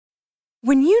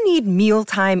When you need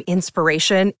mealtime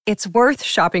inspiration, it's worth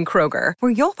shopping Kroger,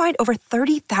 where you'll find over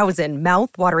 30,000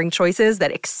 mouth-watering choices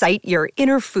that excite your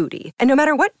inner foodie. And no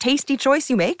matter what tasty choice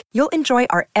you make, you'll enjoy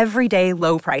our everyday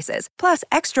low prices, plus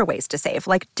extra ways to save,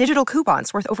 like digital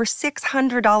coupons worth over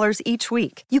 $600 each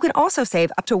week. You can also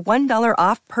save up to $1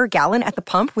 off per gallon at the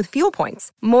pump with fuel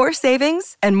points. More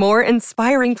savings and more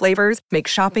inspiring flavors make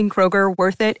shopping Kroger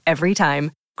worth it every time.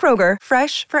 Kroger,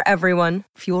 fresh for everyone.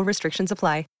 Fuel restrictions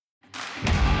apply.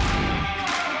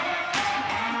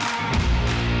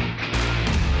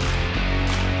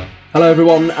 Hello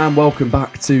everyone and welcome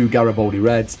back to Garibaldi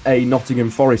Reds, a Nottingham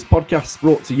Forest podcast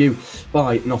brought to you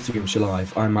by Nottinghamshire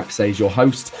Live. I'm Max Sayes, your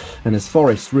host, and as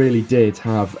Forest really did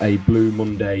have a blue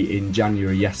Monday in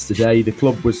January yesterday, the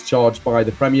club was charged by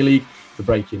the Premier League for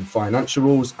breaking financial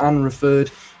rules and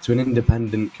referred to an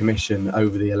independent commission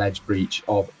over the alleged breach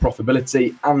of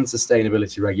profitability and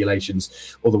sustainability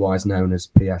regulations, otherwise known as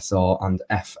PSR and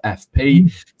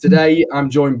FFP. Today, I'm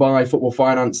joined by football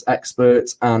finance expert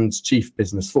and chief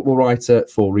business football writer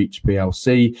for Reach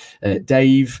PLC,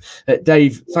 Dave.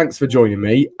 Dave, thanks for joining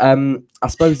me. I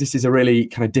suppose this is a really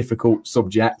kind of difficult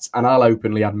subject, and I'll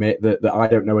openly admit that I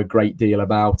don't know a great deal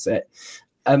about it.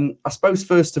 I suppose,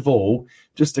 first of all,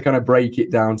 just to kind of break it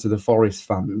down to the Forest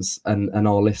fans and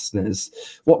our listeners,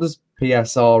 what does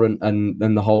PSR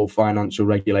and the whole financial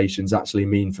regulations actually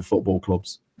mean for football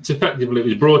clubs? It's effectively, it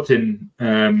was brought in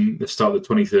the start of the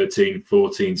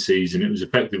 2013-14 season. It was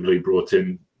effectively brought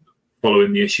in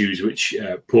following the issues which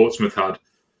Portsmouth had,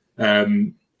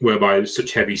 whereby it was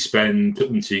such heavy spend, took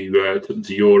them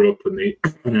to Europe and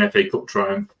an FA Cup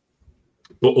triumph.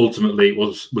 But ultimately, it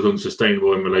was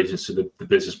unsustainable in relation to the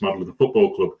business model of the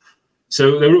football club.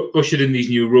 So they were ushered in these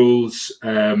new rules.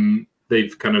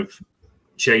 They've kind of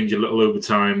changed a little over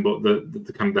time, but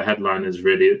the kind of the headline is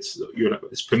really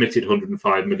it's permitted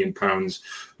 £105 million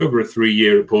over a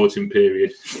 3-year reporting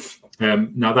period.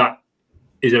 Now that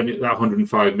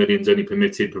 105 million is only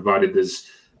permitted provided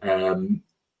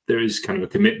there is kind of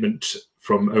a commitment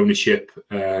from ownership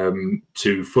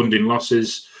to funding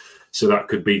losses. So that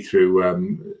could be through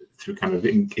kind of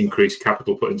increased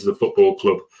capital put into the football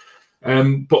club.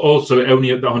 But also,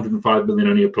 only the 105 million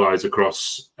only applies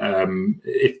across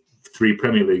 3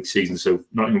 Premier League seasons. So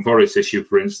Nottingham Forest this year,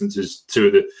 for instance, is 2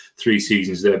 of the 3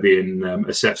 seasons they're being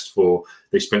assessed for.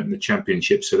 They spent in the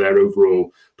Championship, so their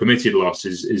overall permitted loss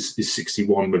is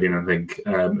 61 million, I think,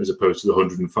 as opposed to the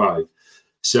 105.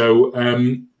 So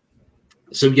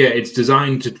yeah, it's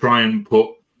designed to try and put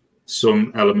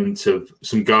some element of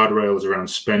some guardrails around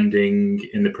spending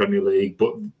in the Premier League,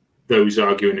 but those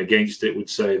arguing against it would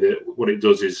say that what it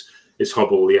does is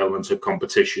hobble the element of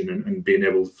competition and being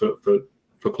able for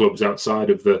clubs outside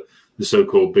of the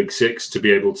so-called Big Six to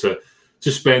be able to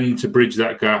spend to bridge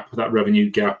that gap, that revenue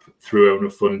gap through owner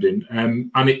funding.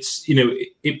 And it's,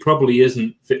 it probably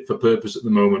isn't fit for purpose at the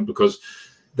moment because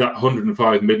that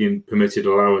 105 million permitted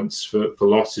allowance for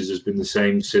losses has been the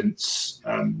same since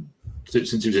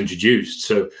it was introduced.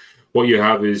 So what you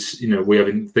have is, we have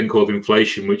a thing called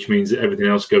inflation, which means that everything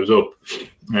else goes up.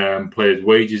 Players'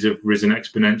 wages have risen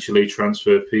exponentially,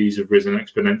 transfer fees have risen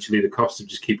exponentially, the cost of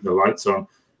just keeping the lights on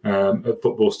at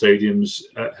football stadiums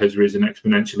has risen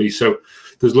exponentially. So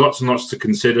there's lots and lots to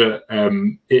consider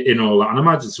in all that. And I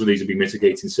imagine some of these will be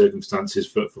mitigating circumstances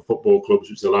for football clubs,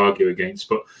 which they'll argue against.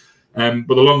 But the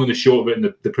long and the short of it,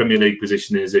 and the Premier League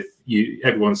position is if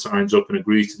everyone signs up and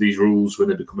agrees to these rules when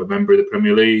they become a member of the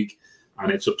Premier League,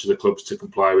 and it's up to the clubs to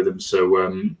comply with them.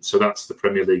 So that's the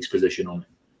Premier League's position on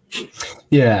it.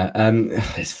 Yeah,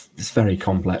 it's very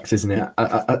complex, isn't it?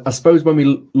 I suppose when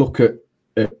we look at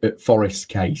Forest's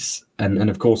case,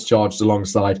 and of course charged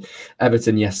alongside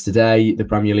Everton yesterday, the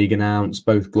Premier League announced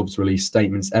both clubs released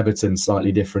statements. Everton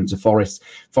slightly different to Forest.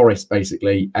 Forest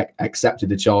basically accepted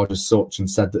the charge as such and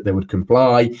said that they would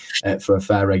comply for a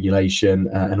fair regulation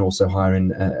and also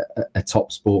hiring a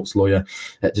top sports lawyer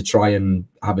to try and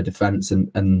have a defence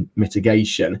and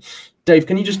mitigation. Dave,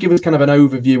 can you just give us kind of an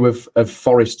overview of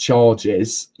Forest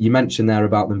charges? You mentioned there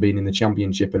about them being in the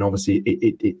Championship, and obviously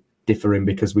it differing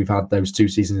because we've had those 2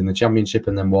 seasons in the Championship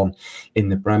and then 1 in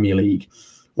the Premier League.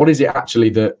 What is it actually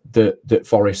that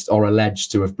Forest are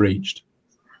alleged to have breached?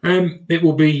 It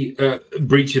will be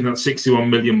breaching that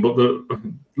 61 million, but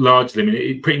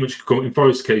largely, it pretty much, in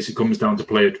Forest's case, it comes down to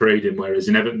player trading, whereas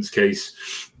in Everton's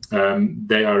case,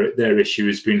 their issue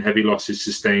has been heavy losses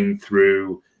sustained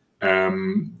through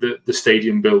the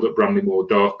stadium build at Bramley-Moore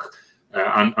Dock.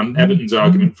 And Everton's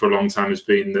argument for a long time has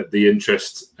been that the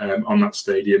interest on that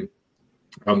stadium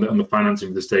on the financing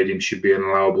of the stadium should be an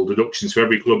allowable deduction. So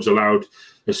every club's allowed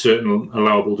a certain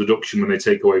allowable deduction when they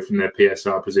take away from their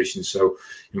PSR position. So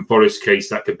in Forest's case,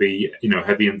 that could be,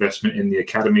 heavy investment in the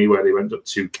academy where they went up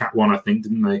to Cat 1, I think,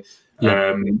 didn't they?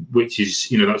 Yeah. Which is,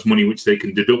 that's money which they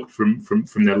can deduct from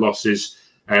their losses.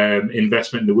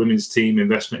 Investment in the women's team,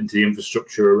 investment into the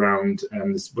infrastructure around,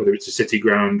 whether it's a city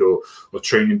ground or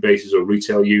training bases or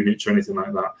retail units or anything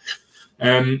like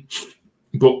that.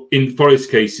 But in Forest's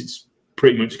case, it's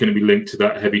pretty much going to be linked to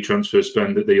that heavy transfer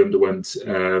spend that they underwent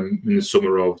in the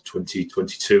summer of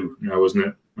 2022 now, wasn't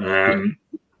it?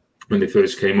 When they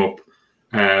first came up.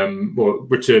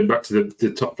 Returned back to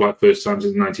the top flight first time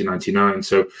since 1999.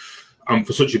 So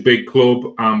for such a big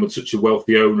club and with such a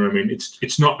wealthy owner, I mean,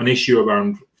 it's not an issue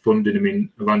around funding. I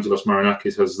mean, Evangelos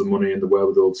Marinakis has the money and the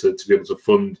wherewithal to be able to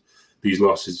fund these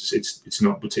losses. It's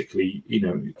not particularly,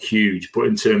 huge. But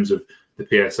in terms of the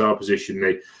PSR position,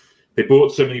 they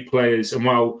bought so many players, and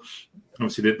while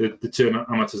obviously the term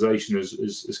amortization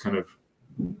has kind of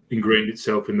ingrained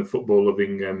itself in the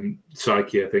football-loving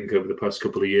psyche, I think, over the past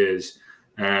couple of years.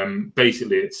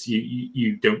 Basically, it's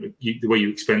you don't the way you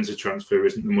expense a transfer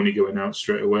isn't the money going out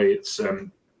straight away. It's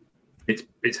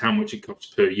how much it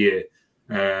costs per year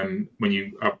when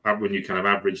you kind of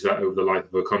average that over the life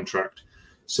of a contract.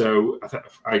 So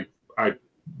I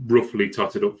roughly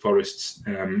totted up Forest's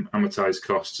amortised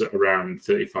costs at around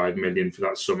 35 million for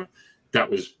that summer. That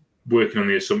was working on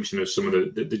the assumption of some of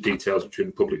the details which are in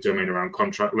the public domain around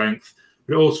contract length,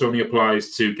 but it also only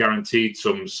applies to guaranteed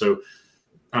sums. So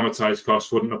amortised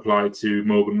costs wouldn't apply to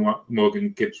Morgan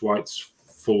Gibbs-White's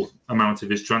full amount of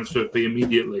his transfer fee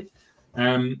immediately.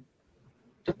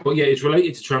 But yeah, it's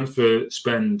related to transfer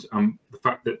spend and the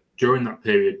fact that during that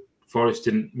period, Forest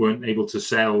weren't able to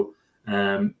sell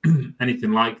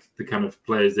anything like the kind of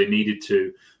players they needed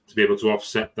to be able to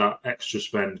offset that extra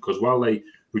spend. Because while they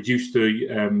reduced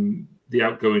the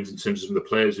outgoings in terms of the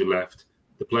players who left,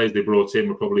 the players they brought in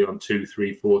were probably on 2,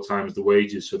 3, 4 times the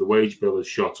wages. So the wage bill has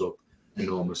shot up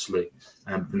enormously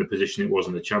from the position it was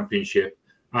in the Championship.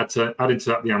 Add into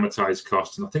that the amortised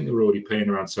cost, and I think they were already paying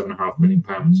around £7.5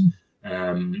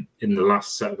 million in the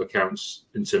last set of accounts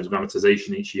in terms of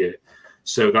amortisation each year.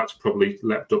 So that's probably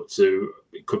leapt up to,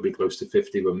 it could be close to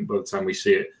 50 by the time we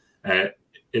see it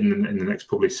in the next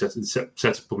published set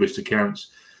of published accounts.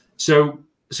 So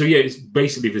yeah, it's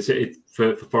basically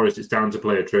for Forest, it's down to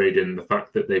player trade and the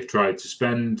fact that they've tried to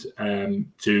spend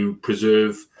to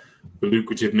preserve the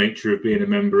lucrative nature of being a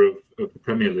member of the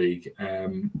Premier League.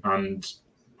 And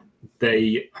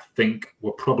they, I think,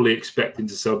 were probably expecting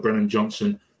to sell Brennan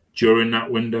Johnson during that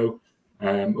window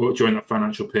or during that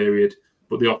financial period.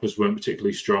 But the offers weren't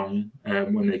particularly strong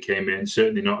when they came in,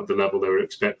 certainly not at the level they were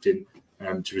expecting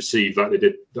to receive, like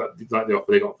the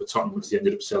offer they got for Tottenham, which they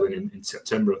ended up selling in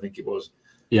September, I think it was.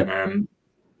 Yeah.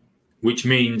 Which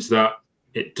means that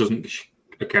it doesn't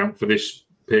account for this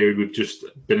period we've just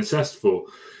been assessed for.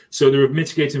 So there are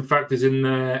mitigating factors in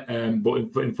there, but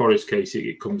in Forest's case,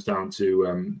 it comes down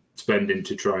to spending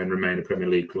to try and remain a Premier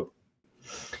League club.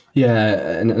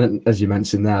 Yeah, and as you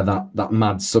mentioned there, that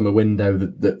mad summer window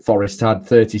that Forest had,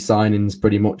 30 signings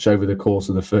pretty much over the course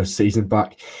of the first season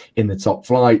back in the top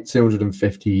flight,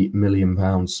 £250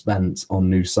 million spent on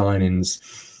new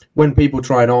signings. When people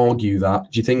try and argue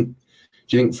that, do you think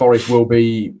Forest will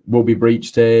be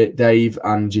breached here, Dave?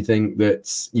 And do you think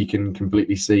that you can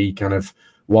completely see kind of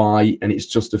why, and it's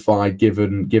justified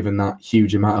given that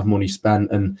huge amount of money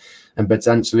spent and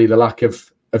potentially the lack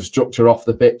of structure off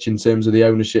the pitch in terms of the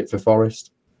ownership for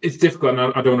Forest? It's difficult,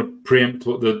 and I don't want to preempt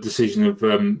what the decision of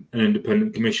an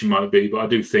independent commission might be, but I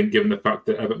do think, given the fact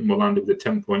that Everton will land with a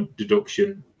 10-point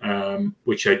deduction,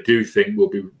 which I do think will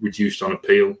be reduced on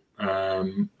appeal,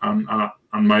 and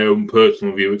my own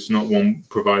personal view, it's not one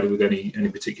provided with any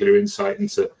particular insight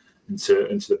into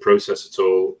the process at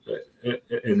all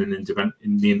in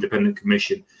the independent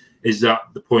commission, is that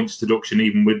the points deduction,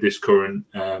 even with this current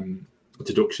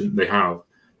deduction they have,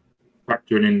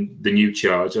 factoring in the new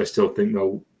charge, I still think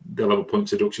they'll have a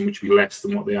points deduction which will be less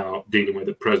than what they are dealing with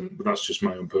at present. But that's just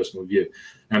my own personal view.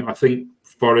 I think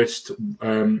Forest,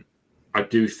 I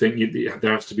do think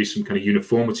there has to be some kind of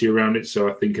uniformity around it. So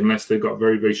I think unless they've got a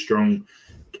very, very strong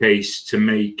case to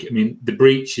make, I mean, the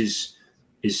breach is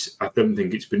I don't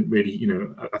think it's been really,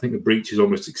 I think the breach is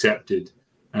almost accepted,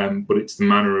 but it's the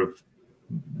manner of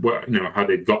how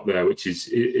they've got there, which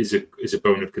is a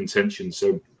bone of contention.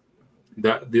 So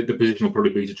that the position will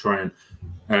probably be to try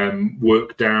and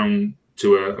work down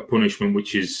to a punishment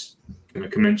which is kind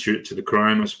of commensurate to the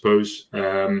crime, I suppose.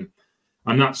 And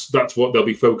that's what they'll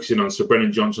be focusing on. So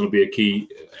Brennan Johnson will be a key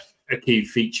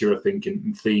feature, I think,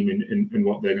 in theme in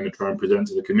what they're going to try and present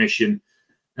to the commission.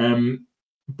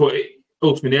 But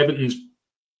ultimately, Everton's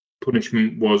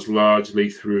punishment was largely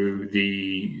through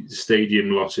the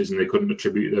stadium losses, and they couldn't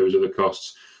attribute those other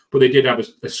costs. But they did have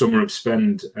a summer of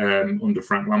spend under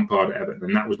Frank Lampard at Everton,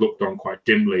 and that was looked on quite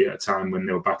dimly at a time when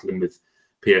they were battling with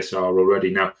PSR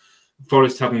already. Now,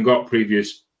 Forest haven't got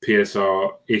previous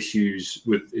PSR issues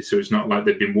so it's not like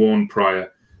they've been warned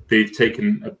prior. They've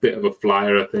taken a bit of a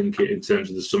flyer, I think, in terms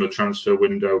of the summer transfer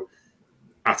window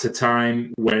at a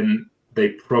time when they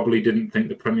probably didn't think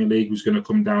the Premier League was going to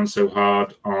come down so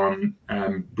hard on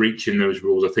breaching those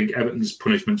rules. I think Everton's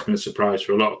punishment's been a surprise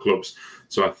for a lot of clubs,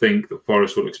 so I think that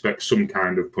Forest will expect some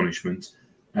kind of punishment.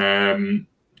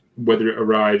 Whether it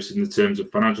arrives in the terms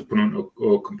of financial punishment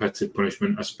or competitive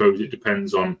punishment, I suppose it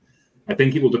depends on. I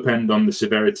think it will depend on the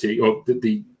severity or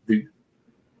the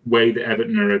way that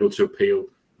Everton are able to appeal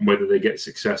and whether they get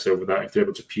success over that. If they're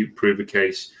able to prove a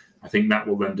case, I think that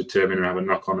will then determine and have a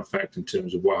knock-on effect in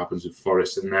terms of what happens with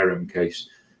Forest in their own case.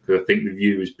 Because I think the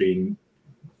view has been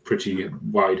pretty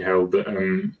wide held that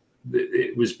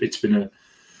it's been a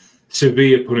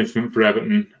severe punishment for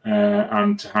Everton,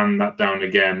 and to hand that down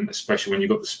again, especially when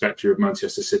you've got the spectre of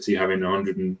Manchester City having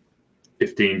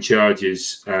 115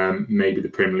 charges, maybe the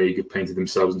Premier League have painted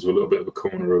themselves into a little bit of a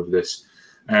corner over this.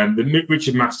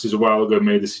 Richard Masters a while ago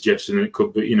made the suggestion that it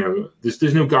could be,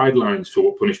 there's no guidelines for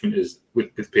what punishment is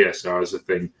with PSR as a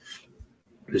thing.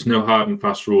 There's no hard and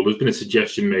fast rule. There's been a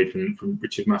suggestion made from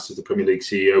Richard Masters, the Premier League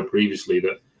CEO, previously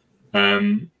that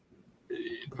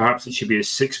perhaps it should be a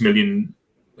 6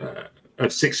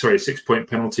 point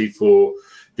penalty for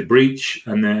the breach,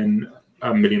 and then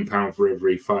 £1 million for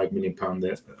every £5 million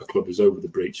that a club is over the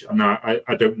breach. And I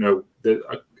don't know that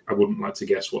I wouldn't like to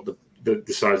guess what the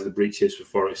size of the breach is for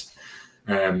Forest,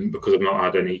 because I've not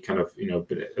had any kind of,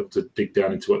 been able to dig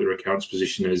down into what their accounts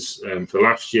position is for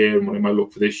last year and what it might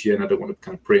look for this year, and I don't want to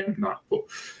kind of preempt that.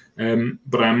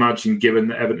 But I imagine, given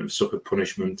that Everton have suffered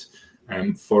punishment,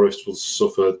 Forest will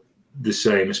suffer the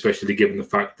same, especially given the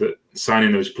fact that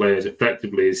signing those players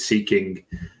effectively is seeking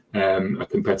a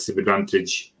competitive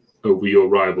advantage over your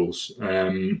rivals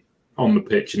on the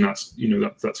pitch, and that's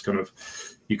kind of,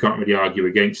 you can't really argue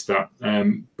against that.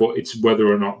 But it's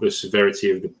whether or not the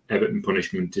severity of the Everton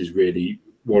punishment is really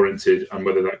warranted, and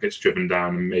whether that gets driven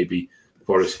down, and maybe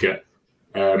Forest get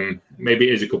maybe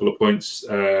it is a couple of points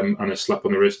and a slap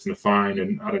on the wrist and a fine,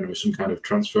 and I don't know, some kind of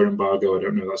transfer embargo. I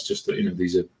don't know. That's just that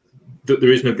these are.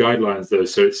 There is no guidelines though,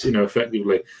 so it's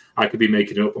effectively I could be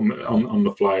making it up on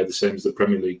the fly, the same as the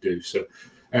Premier League do. So,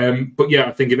 but yeah,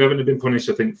 I think if Everton had been punished,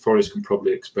 I think Forest can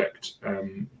probably expect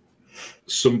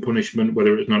some punishment.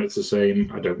 Whether it's the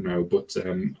same, I don't know. But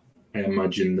I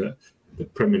imagine that the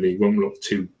Premier League won't look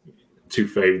too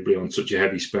favourably on such a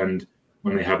heavy spend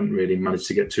when they haven't really managed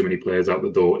to get too many players out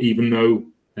the door. Even though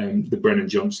the Brennan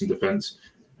Johnson defence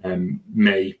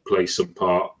may play some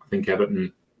part, I think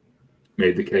Everton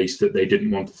made the case that they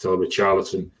didn't want to sell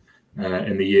Richarlison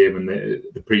in the year when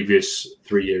the previous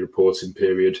 3-year reporting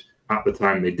period. At the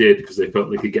time they did, because they felt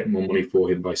they could get more money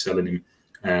for him by selling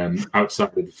him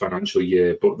outside of the financial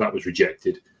year, but that was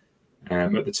rejected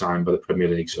at the time by the Premier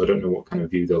League. So I don't know what kind of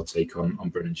view they'll take on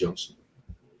Brennan Johnson.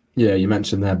 Yeah, you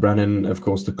mentioned there, Brennan. Of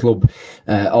course, the club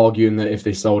arguing that if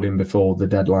they sold him before the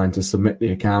deadline to submit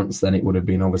the accounts, then it would have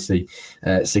been obviously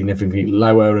significantly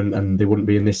lower, and they wouldn't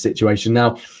be in this situation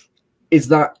now. Is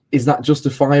that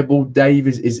justifiable, Dave?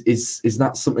 Is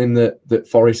that something that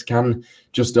Forest can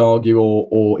just argue,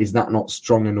 or is that not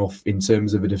strong enough in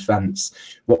terms of a defence?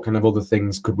 What kind of other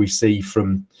things could we see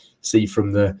from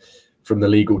the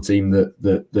legal team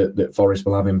that Forest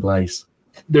will have in place?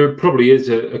 There probably is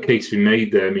a case to be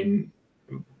made there. I mean,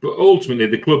 but ultimately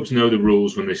the clubs know the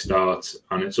rules when they start,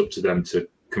 and it's up to them to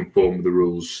conform with the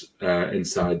rules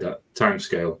inside that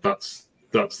timescale. That's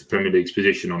the Premier League's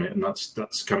position on it, and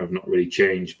that's kind of not really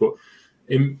changed. But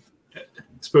I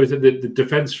suppose that the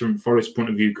defence from Forest's point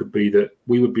of view could be that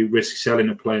we would be risk selling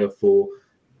a player for,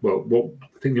 what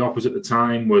I think the offers at the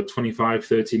time were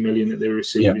 25-30 million that they were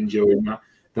receiving during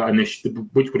that initial,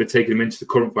 which would have taken them into the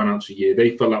current financial year.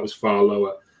 They felt that was far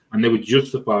lower, and they were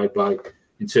justified by,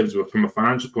 in terms of from a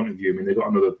financial point of view. I mean, they got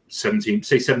another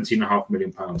 17.5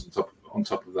 million pounds on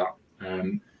top of that.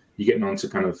 You're getting on to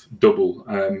kind of double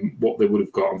what they would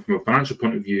have got. And from a financial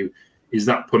point of view, is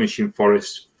that punishing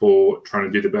Forest for trying to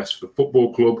do the best for the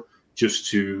football club, just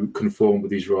to conform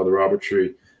with these rather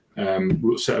arbitrary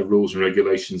set of rules and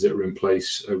regulations that are in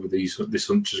place over this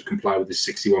to comply with this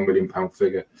 £61 million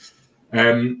figure?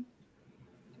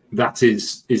 That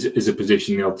is a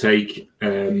position they'll take,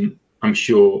 I'm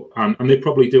sure, and they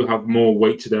probably do have more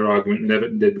weight to their argument than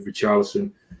Everton did with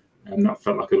Richarlison. And that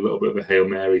felt like a little bit of a Hail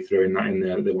Mary throwing that in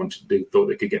there. They thought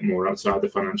they could get more outside the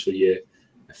financial year.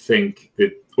 I think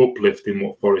that uplift in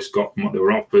what Forest got from what they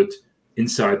were offered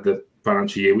inside the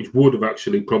financial year, which would have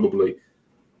actually probably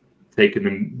taken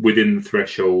them within the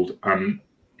threshold and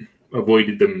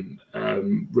avoided them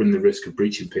running the risk of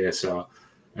breaching PSR.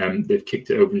 They've kicked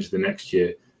it over into the next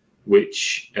year,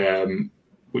 which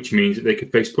means that they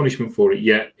could face punishment for it,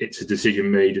 yet it's a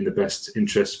decision made in the best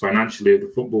interest financially of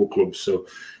the football club. So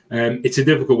it's a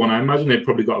difficult one. I imagine they've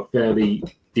probably got a fairly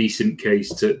decent case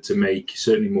to make,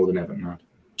 certainly more than Everton had.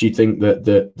 Do you think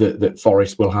that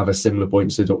Forest will have a similar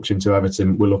points deduction to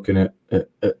Everton? We're looking at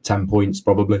 10 points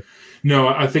probably. No,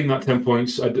 I think that 10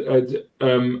 points, again,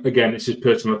 it's just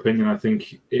personal opinion. I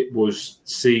think it was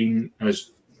seen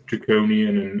as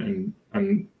draconian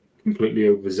and completely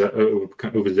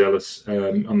overzealous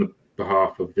on the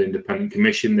behalf of the independent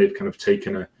commission. They've kind of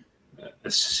taken a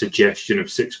suggestion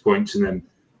of 6 points and then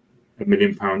 £1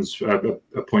 million,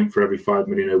 a point for every 5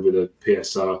 million over the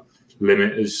PSR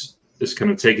limit, as kind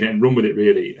of taken it and run with it.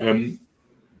 Really,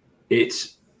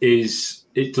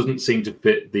 it doesn't seem to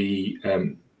fit the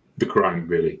crime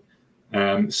really.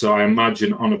 So I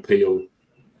imagine on appeal,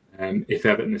 if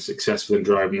Everton is successful in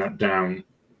driving that down,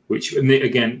 which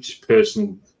again, just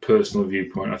personal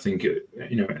viewpoint, I think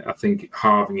I think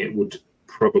halving it would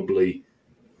probably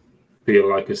feel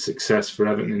like a success for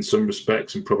Everton in some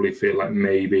respects, and probably feel like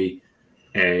maybe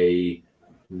a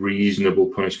reasonable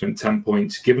punishment. 10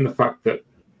 points, given the fact that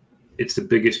it's the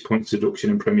biggest points deduction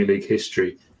in Premier League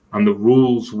history, and the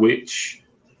rules which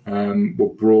were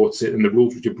brought in, and the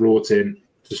rules which are brought in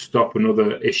to stop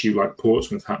another issue like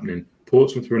Portsmouth happening.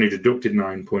 Portsmouth were only deducted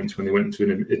 9 points when they went into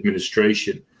an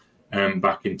administration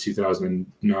back in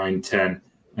 2009-10.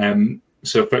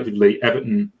 So effectively,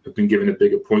 Everton have been given a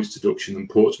bigger points deduction than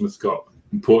Portsmouth got.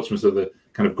 And Portsmouth are the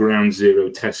kind of ground zero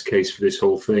test case for this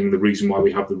whole thing, the reason why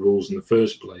we have the rules in the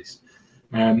first place.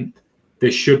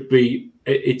 There should be,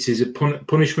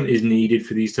 punishment is needed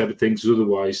for these type of things,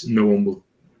 otherwise no one will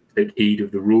take heed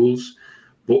of the rules.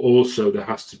 But also there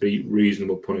has to be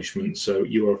reasonable punishment. So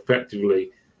you are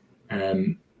effectively,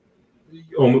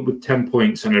 with 10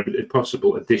 points and a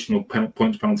possible additional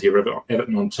points penalty of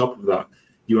Everton on top of that,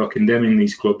 you are condemning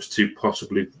these clubs to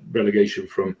possibly relegation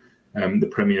from the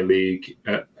Premier League,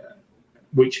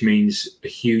 which means a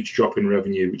huge drop in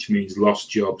revenue, which means lost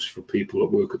jobs for people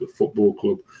that work at the football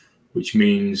club, which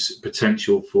means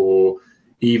potential for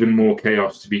even more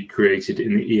chaos to be created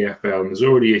in the EFL. And there's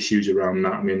already issues around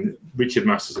that. I mean, Richard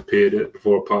Masters appeared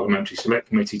before a parliamentary select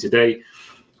committee today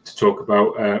to talk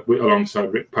about,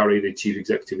 alongside Rick Parry, the chief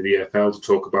executive of the EFL, to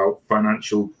talk about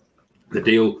financial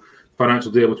deal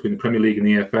between the Premier League and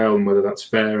the EFL and whether that's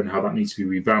fair and how that needs to be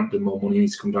revamped and more money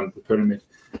needs to come down to the pyramid.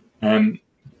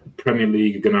 Premier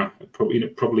League are going to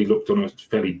probably looked on a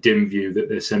fairly dim view that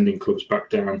they're sending clubs back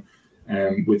down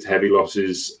with heavy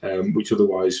losses, which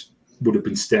otherwise would have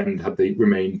been stemmed had they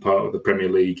remained part of the Premier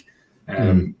League.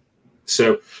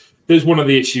 So there's one of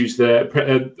the issues there.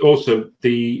 Also,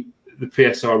 the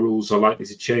PSR rules are likely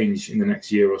to change in the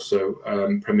next year or so.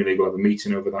 Premier League will have a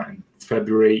meeting over that in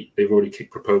February. They've already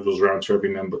kicked proposals around to every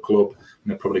member club,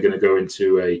 and they're probably going to go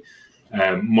into a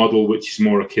model which is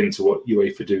more akin to what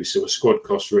UEFA do, so a squad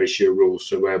cost ratio rule,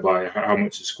 so whereby how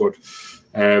much the squad,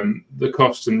 the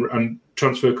costs and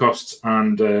transfer costs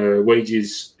and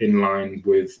wages in line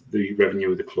with the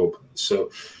revenue of the club. So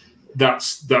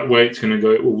that's that way it's going to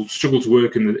go. It will struggle to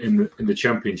work in the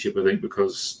Championship, I think,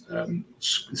 because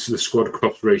the squad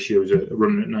cost ratios are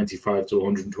running at 95 to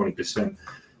 120%.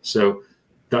 So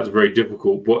that's very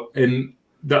difficult. But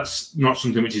that's not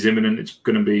something which is imminent. It's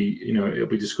going to be, it'll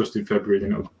be discussed in February.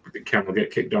 Then the can will get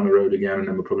kicked down the road again, and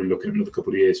then we're probably looking at another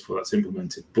couple of years before that's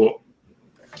implemented. But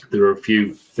there are a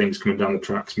few things coming down the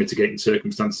tracks, mitigating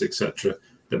circumstances, etc.,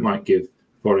 that might give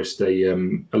Forest a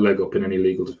leg up in any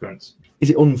legal defence. Is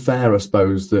it unfair, I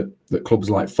suppose, that clubs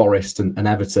like Forest and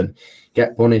Everton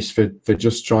get punished for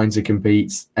just trying to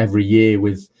compete every year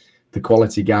with the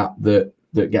quality gap that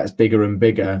gets bigger and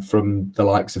bigger from the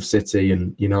likes of City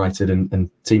and United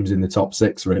and teams in the top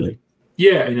six, really?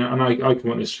 Yeah, and I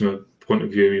come at this from a point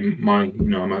of view.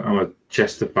 I'm a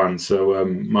Chester fan, so I've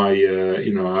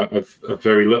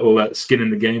very little skin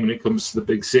in the game when it comes to the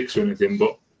Big Six or anything.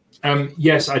 But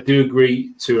yes, I do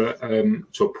agree to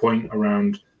a point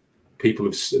around people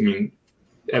have. I mean,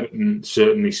 Everton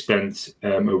certainly spent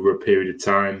over a period of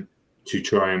time to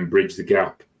try and bridge the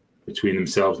gap between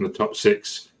themselves and the top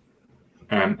six.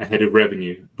 Ahead of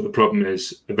revenue, but the problem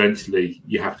is eventually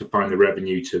you have to find the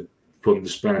revenue to fund the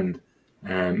spend.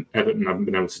 Everton haven't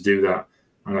been able to do that,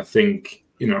 and I think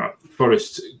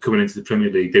Forest coming into the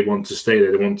Premier League, they want to stay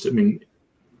there. They want to. I mean,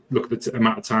 look at the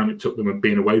amount of time it took them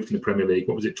being away from the Premier League.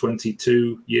 What was it?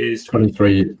 22 years?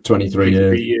 23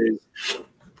 years.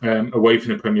 away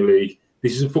from the Premier League.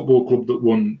 This is a football club that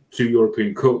won 2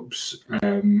 European Cups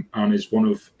and is one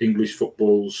of English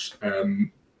football's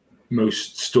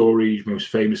most storied, most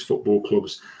famous football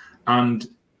clubs. And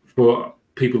for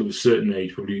people of a certain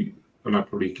age, probably, and I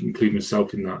probably include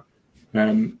myself in that,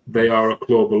 they are a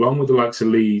club, along with the likes of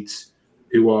Leeds,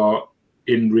 who are,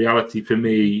 in reality, for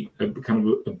me, a kind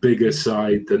of a bigger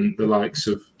side than the likes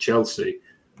of Chelsea.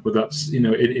 But that's,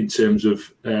 in terms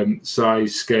of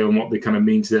size, scale, and what they kind of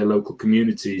mean to their local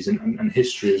communities and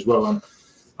history as well.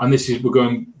 And this is, we're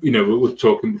going, we were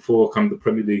talking before kind of the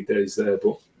Premier League days there,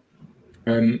 but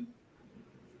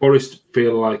Forest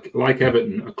feel like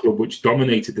Everton, a club which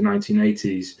dominated the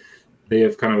 1980s, they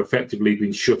have kind of effectively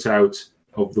been shut out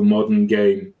of the modern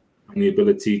game and the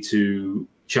ability to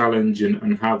challenge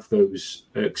and have those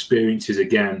experiences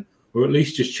again, or at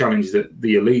least just challenge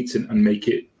the elite and make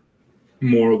it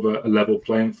more of a level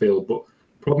playing field. But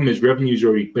problem is revenue's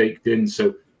already baked in,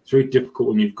 so it's very difficult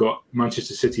when you've got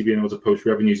Manchester City being able to post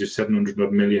revenues of 700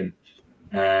 odd million,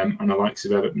 and the likes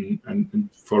of Everton and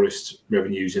Forest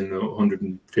revenues in the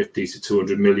 150 to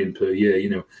 200 million per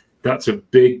year. That's a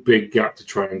big gap to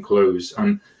try and close,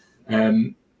 and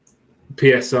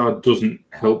PSR doesn't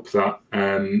help that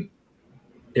in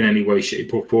any way,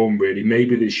 shape, or form. Really,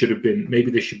 maybe there should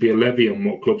be a levy on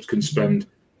what clubs can spend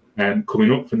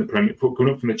coming up from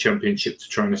the Championship to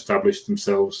try and establish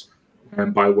themselves,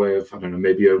 by way of, I don't know,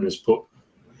 maybe owners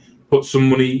put some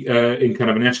money in kind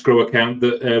of an escrow account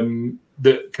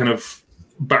that kind of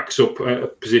backs up a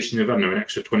position of, I don't know, an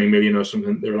extra 20 million or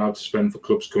something that they're allowed to spend for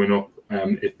clubs coming up,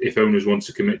 if owners want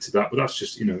to commit to that. But that's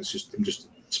just, I'm just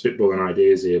spitballing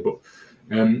ideas here. But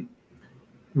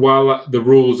while the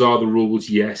rules are the rules,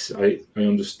 yes, I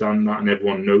understand that, and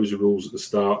everyone knows the rules at the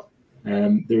start.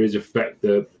 There is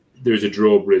a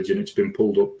drawbridge, and it's been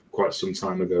pulled up quite some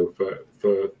time ago for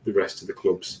the rest of the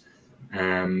clubs.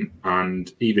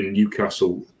 And even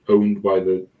Newcastle, owned by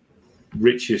the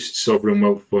richest sovereign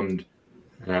wealth fund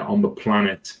on the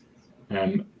planet,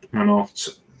 cannot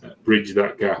bridge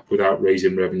that gap without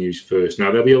raising revenues first.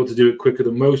 Now, they'll be able to do it quicker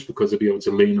than most because they'll be able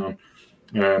to lean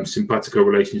on simpatico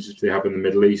relationships they have in the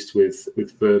Middle East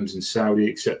with firms in Saudi,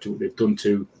 etc., what they've done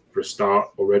for a start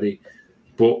already.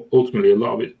 But ultimately, a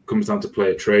lot of it comes down to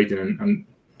player trading, and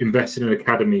investing in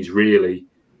academies really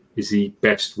is the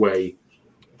best way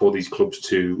for these clubs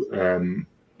to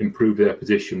improve their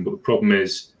position. But the problem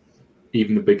is,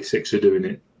 even the big six are doing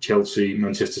it. Chelsea,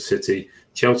 Manchester City.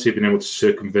 Chelsea have been able to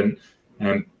circumvent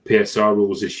PSR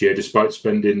rules this year, despite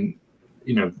spending,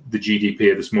 the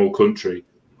GDP of a small country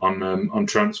on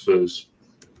transfers.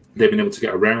 They've been able to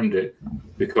get around it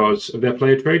because of their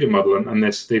player trading model, and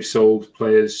they've sold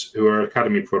players who are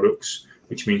academy products,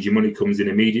 which means your money comes in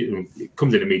immediately. It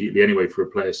comes in immediately anyway for a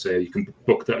player sale. You can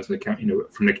book that as an account.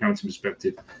 From an accounting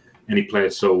perspective, any player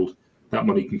sold, that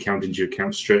money can count into your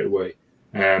account straight away.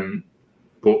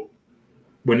 But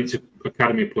when it's an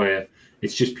academy player,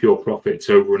 it's just pure profit. It's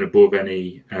over and above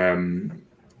any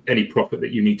profit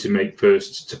that you need to make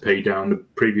first to pay down the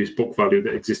previous book value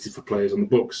that existed for players on the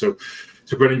books. So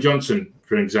Brennan Johnson,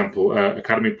 for example,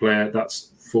 academy player,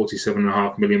 that's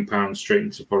 £47.5 million straight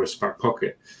into Forest's back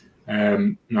pocket.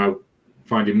 Now,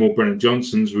 finding more Brennan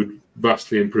Johnsons would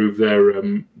vastly improve their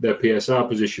PSR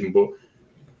position, but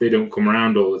they don't come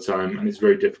around all the time, and it's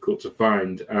very difficult to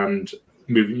find. And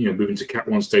moving to Cat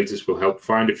 1 status will help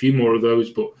find a few more of those,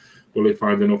 but will they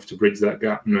find enough to bridge that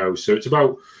gap? No. So it's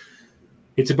about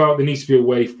there needs to be a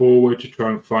way forward to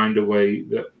try and find a way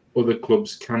that other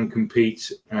clubs can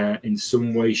compete in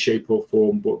some way, shape, or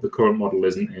form, but the current model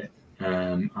isn't it.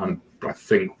 And I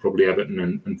think probably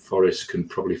Everton and Forest can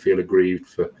probably feel aggrieved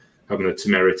for having the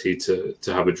temerity to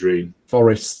have a dream.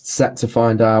 Forest set to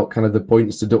find out kind of the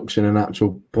points deduction and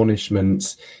actual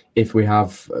punishments if we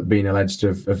have been alleged to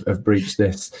have breached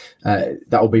this.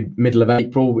 That will be middle of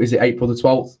April. Is it April the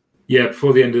 12th? Yeah,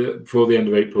 before the end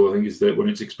of April, I think is when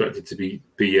it's expected to be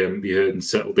heard and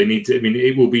settled. They need to. I mean,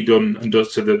 it will be done and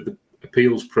does. So the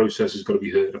appeals process has got to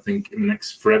be heard. I think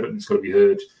for Everton, it's got to be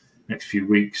heard next few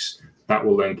weeks. That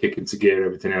will then kick into gear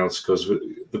everything else, because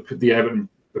the Everton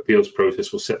appeals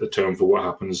process will set the tone for what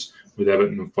happens with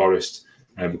Everton and Forest,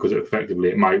 because effectively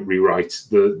it might rewrite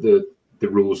the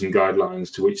rules and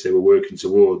guidelines to which they were working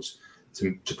towards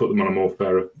to put them on a more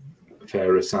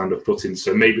fairer, sounder footing.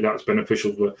 So maybe that's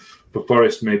beneficial for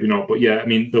Forest, maybe not. But yeah, I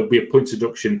mean, there'll be a points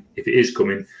deduction if it is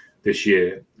coming this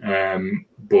year.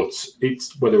 But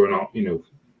it's whether or not,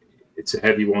 it's a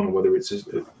heavy one, or whether it's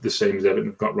the same as Everton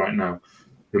have got right now,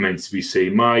 remains to be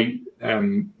seen. My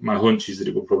hunch is that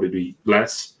it will probably be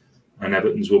less, and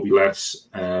Everton's will be less,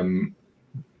 and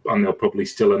they'll probably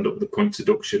still end up with a points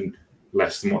deduction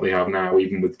less than what they have now,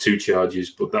 even with 2 charges.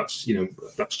 But that's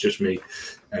just me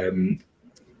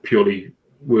purely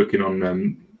working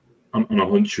on a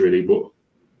hunch, really. But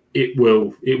it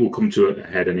will come to a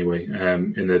head anyway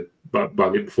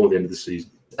before the end of the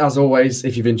season. As always,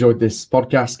 if you've enjoyed this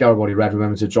podcast, Garibaldi Red,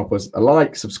 remember to drop us a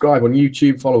like, subscribe on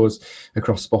YouTube, follow us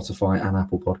across Spotify and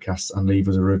Apple Podcasts, and leave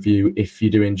us a review if you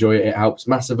do enjoy it. It helps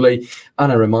massively.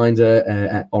 And a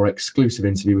reminder, our exclusive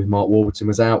interview with Mark Warburton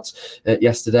was out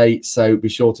yesterday, so be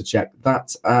sure to check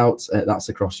that out. That's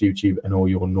across YouTube and all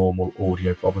your normal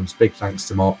audio problems. Big thanks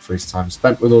to Mark for his time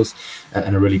spent with us,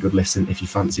 and a really good listen if you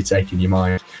fancy taking your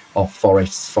mind off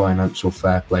Forest's financial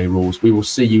fair play rules. We will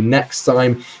see you next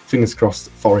time. Fingers crossed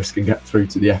Forest can get through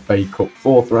to the FA Cup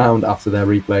 4th round after their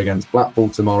replay against Blackpool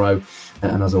tomorrow.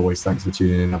 And as always, thanks for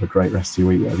tuning in. Have a great rest of your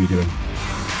week, whatever you're doing.